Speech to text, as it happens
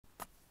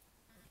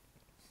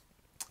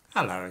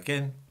Hello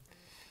again.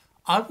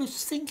 I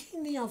was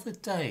thinking the other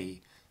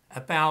day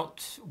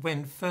about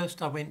when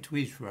first I went to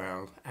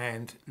Israel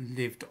and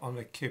lived on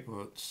a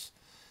kibbutz.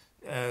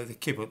 The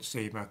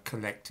kibbutzim are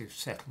collective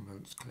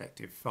settlements,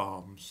 collective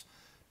farms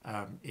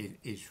in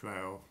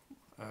Israel.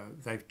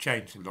 They've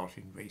changed a lot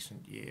in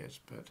recent years,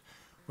 but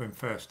when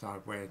first I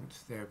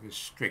went, there was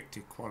strict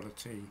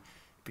equality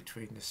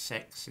between the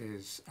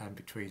sexes and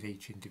between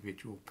each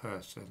individual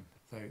person.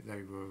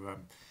 They were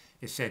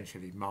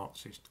essentially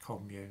Marxist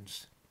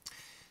communes.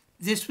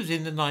 This was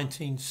in the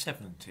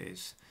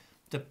 1970s.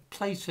 The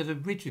place had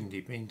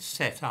originally been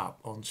set up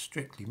on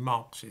strictly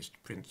Marxist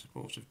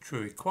principles of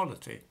true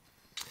equality,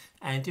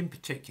 and in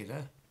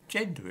particular,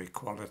 gender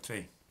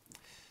equality.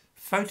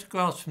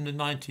 Photographs from the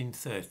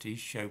 1930s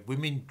show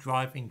women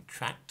driving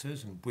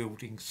tractors and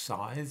wielding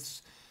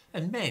scythes,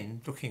 and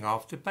men looking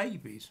after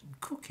babies and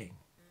cooking.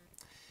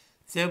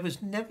 There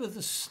was never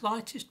the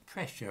slightest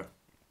pressure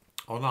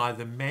on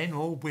either men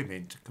or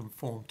women to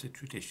conform to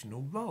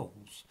traditional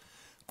roles.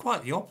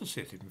 Quite the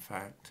opposite, in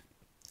fact.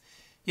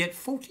 Yet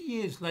 40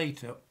 years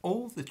later,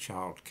 all the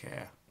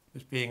childcare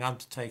was being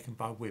undertaken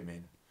by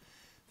women.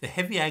 The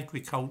heavy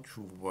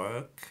agricultural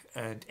work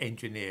and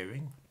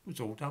engineering was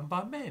all done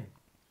by men.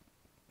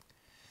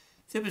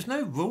 There was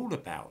no rule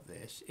about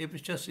this. It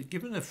was just that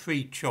given a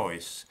free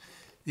choice,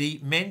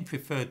 the men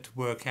preferred to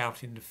work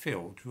out in the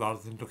field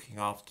rather than looking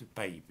after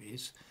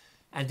babies.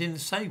 And in the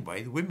same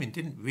way, the women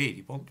didn't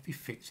really want to be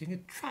fixing a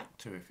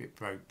tractor if it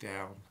broke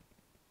down.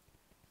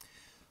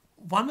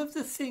 One of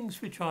the things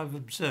which I've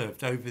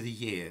observed over the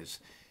years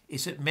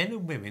is that men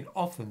and women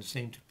often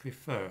seem to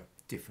prefer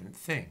different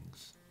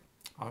things.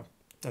 I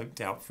don't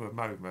doubt for a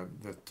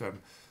moment that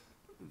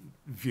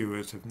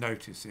viewers have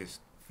noticed this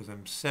for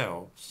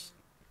themselves.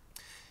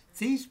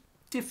 These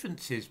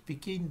differences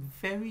begin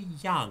very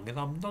young, and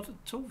I'm not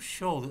at all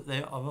sure that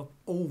they are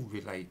all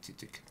related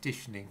to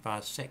conditioning by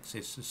a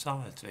sexist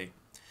society.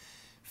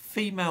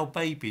 Female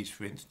babies,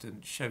 for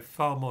instance, show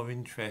far more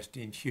interest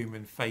in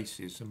human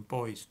faces than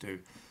boys do,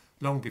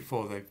 long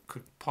before they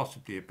could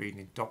possibly have been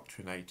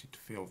indoctrinated to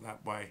feel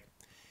that way.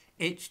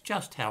 It's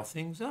just how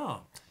things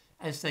are.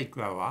 As they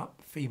grow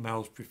up,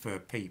 females prefer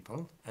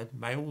people and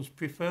males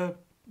prefer,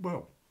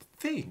 well,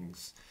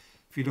 things.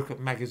 If you look at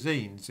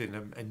magazines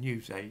in a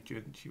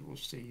newsagent, you will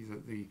see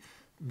that the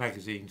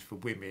magazines for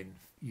women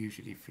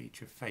usually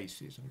feature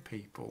faces and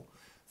people.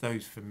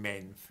 Those for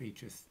men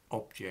feature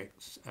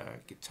objects,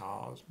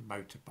 guitars,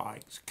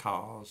 motorbikes,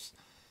 cars,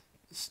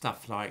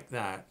 stuff like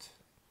that.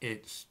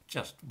 It's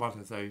just one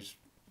of those,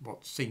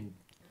 what seemed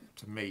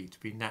to me to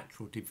be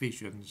natural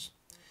divisions.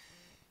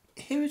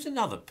 Here is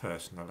another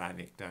personal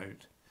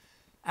anecdote.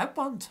 At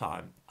one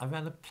time, I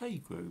ran a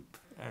playgroup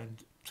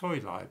and toy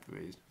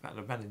libraries. In fact,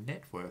 I ran a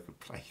network of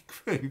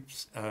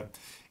playgroups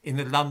in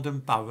the London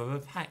borough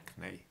of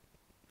Hackney,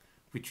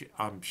 which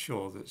I'm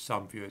sure that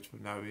some viewers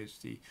will know is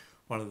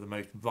one of the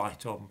most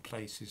right-on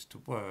places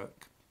to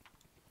work.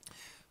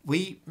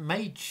 We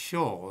made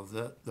sure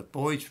that the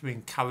boys were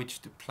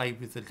encouraged to play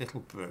with the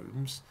little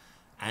brooms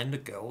and the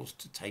girls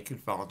to take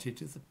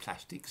advantage of the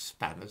plastic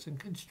spanners and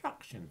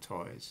construction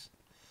toys.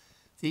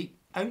 The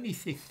only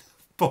thing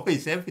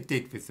boys ever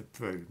did with the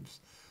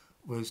brooms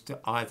was to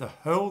either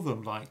hurl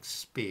them like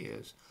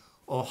spears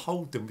or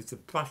hold them with the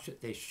brush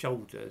at their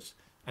shoulders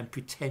and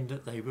pretend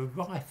that they were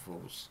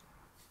rifles.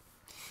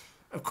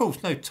 Of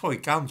course, no toy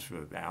guns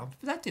were around,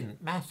 but that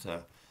didn't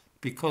matter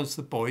because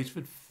the boys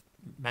would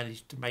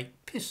managed to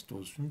make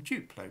pistols from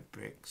Duplo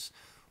bricks,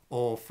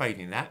 or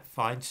failing that,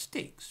 find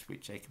sticks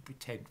which they could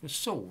pretend were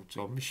swords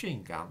or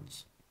machine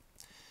guns.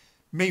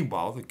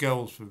 Meanwhile, the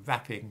girls were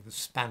wrapping the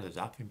spanners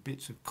up in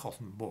bits of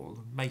cotton wool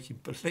and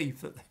making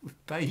believe that they were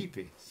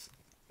babies.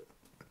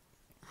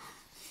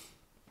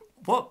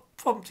 What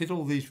prompted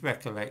all these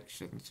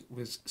recollections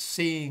was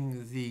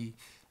seeing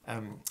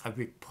a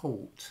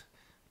report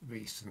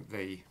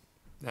recently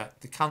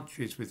that the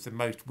countries with the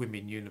most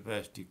women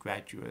university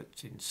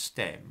graduates in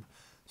STEM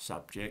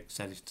subjects,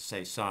 that is to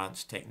say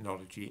science,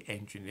 technology,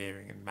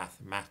 engineering and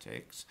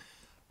mathematics,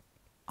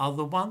 are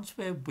the ones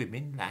where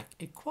women lack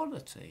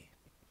equality.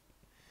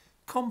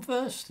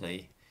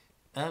 Conversely,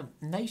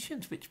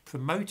 nations which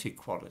promote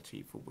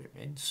equality for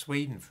women,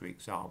 Sweden for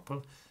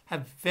example,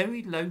 have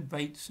very low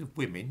rates of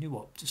women who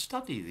opt to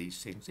study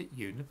these things at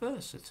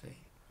university.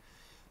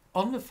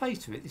 On the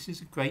face of it, this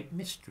is a great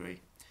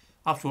mystery.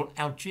 After all,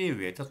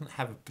 Algeria doesn't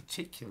have a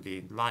particularly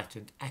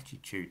enlightened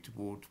attitude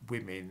towards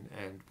women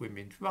and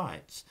women's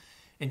rights,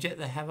 and yet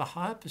they have a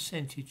higher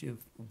percentage of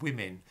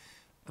women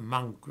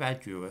among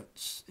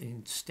graduates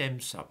in STEM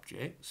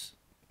subjects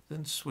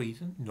than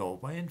Sweden,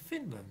 Norway and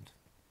Finland.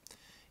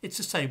 It's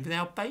the same with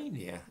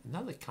Albania,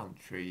 another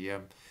country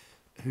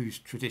whose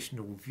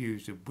traditional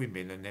views of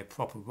women and their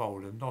proper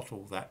role are not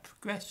all that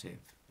progressive.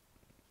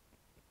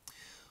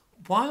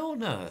 Why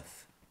on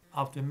earth,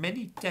 after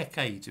many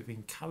decades of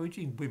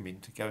encouraging women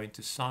to go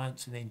into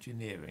science and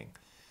engineering,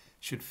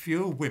 should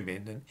fewer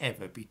women than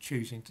ever be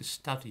choosing to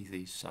study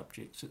these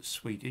subjects at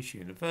Swedish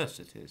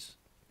universities?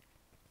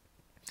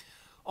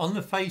 On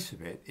the face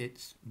of it,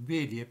 it's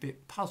really a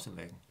bit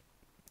puzzling.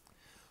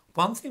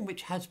 One thing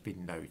which has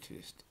been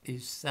noticed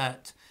is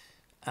that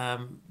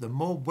the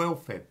more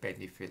welfare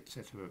benefits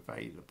that are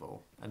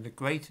available and the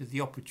greater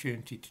the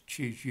opportunity to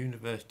choose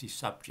university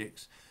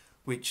subjects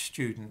which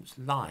students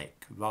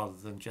like rather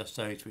than just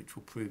those which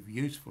will prove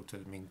useful to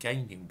them in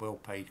gaining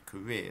well-paid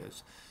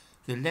careers,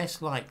 the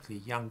less likely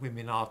young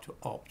women are to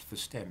opt for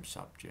STEM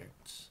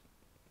subjects.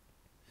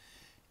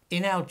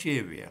 In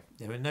Algeria,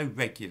 there are no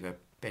regular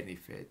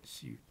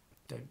benefits. You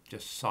don't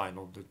just sign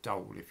on the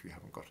dole if you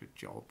haven't got a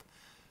job,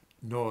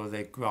 nor are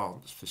there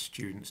grants for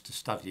students to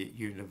study at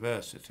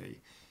university.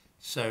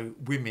 So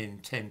women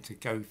tend to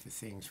go for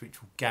things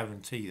which will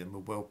guarantee them a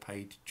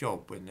well-paid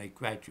job when they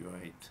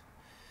graduate.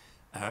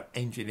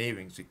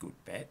 Engineering's a good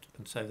bet,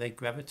 and so they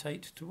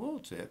gravitate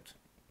towards it.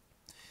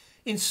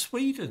 In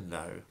Sweden,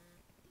 though,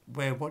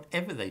 where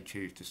whatever they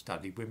choose to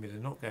study, women are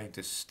not going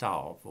to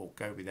starve or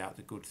go without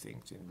the good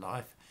things in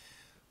life,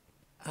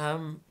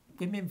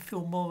 women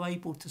feel more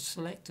able to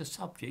select a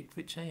subject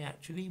which they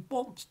actually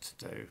want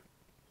to do.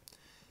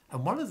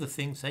 And one of the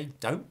things they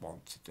don't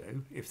want to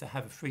do, if they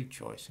have a free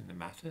choice in the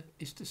matter,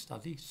 is to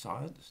study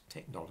science,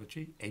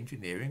 technology,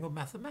 engineering or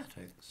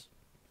mathematics.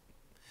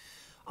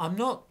 I'm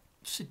not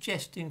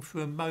suggesting for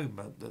a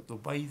moment that the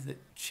way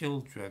that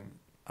children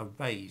are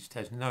raised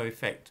has no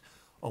effect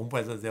on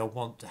whether they'll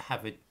want to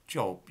have a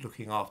job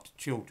looking after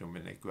children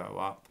when they grow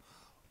up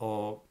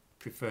or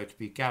prefer to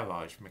be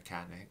garage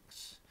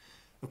mechanics.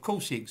 Of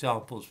course, the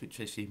examples which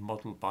they see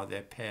modelled by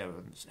their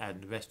parents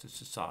and the rest of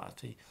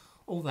society,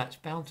 all that's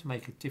bound to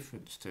make a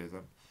difference to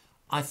them.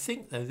 I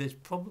think, though, there's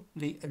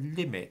probably a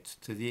limit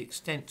to the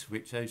extent to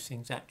which those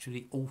things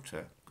actually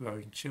alter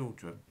growing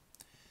children.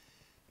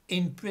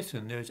 In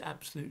Britain, there is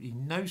absolutely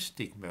no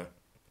stigma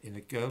in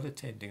a girl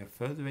attending a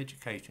further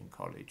education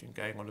college and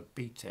going on a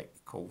BTEC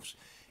course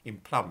in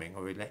plumbing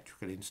or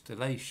electrical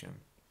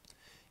installation,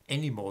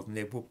 any more than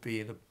there would be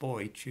in a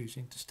boy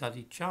choosing to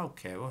study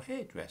childcare or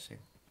hairdressing.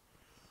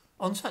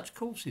 On such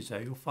courses, though,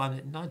 you'll find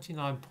that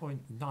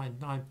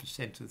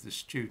 99.99% of the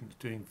students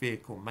doing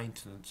vehicle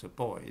maintenance are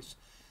boys,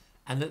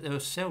 and that there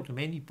are seldom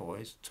any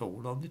boys at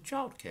all on the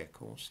childcare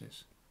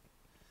courses.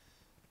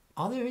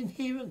 Are there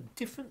inherent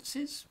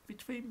differences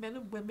between men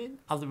and women,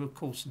 other of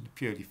course than the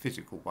purely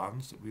physical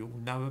ones that we all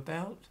know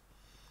about?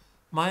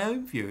 My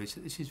own view is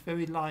that this is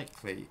very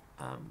likely,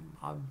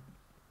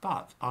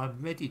 but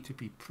I'm ready to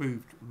be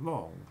proved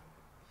wrong.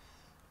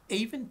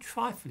 Even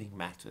trifling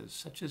matters,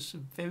 such as the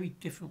very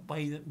different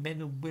way that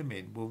men and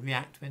women will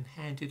react when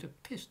handed a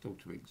pistol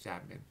to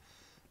examine,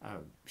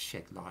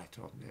 shed light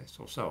on this,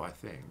 or so I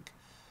think.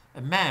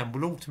 A man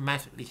will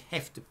automatically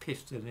heft a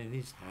pistol in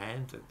his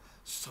hand and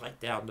sight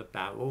down the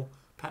barrel.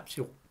 Perhaps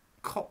he'll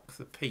cock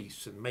the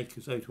piece and make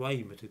as though to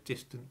aim at a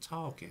distant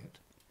target.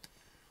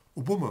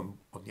 A woman,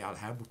 on the other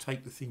hand, will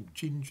take the thing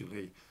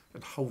gingerly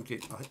and hold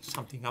it like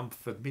something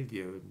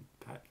unfamiliar and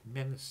perhaps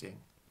menacing.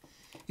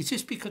 Is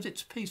this because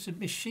it's a piece of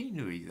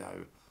machinery,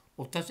 though,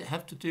 or does it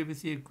have to do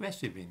with the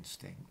aggressive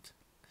instinct?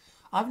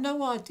 I've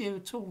no idea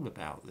at all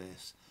about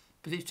this,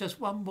 but it's just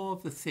one more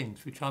of the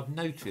things which I've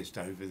noticed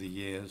over the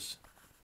years.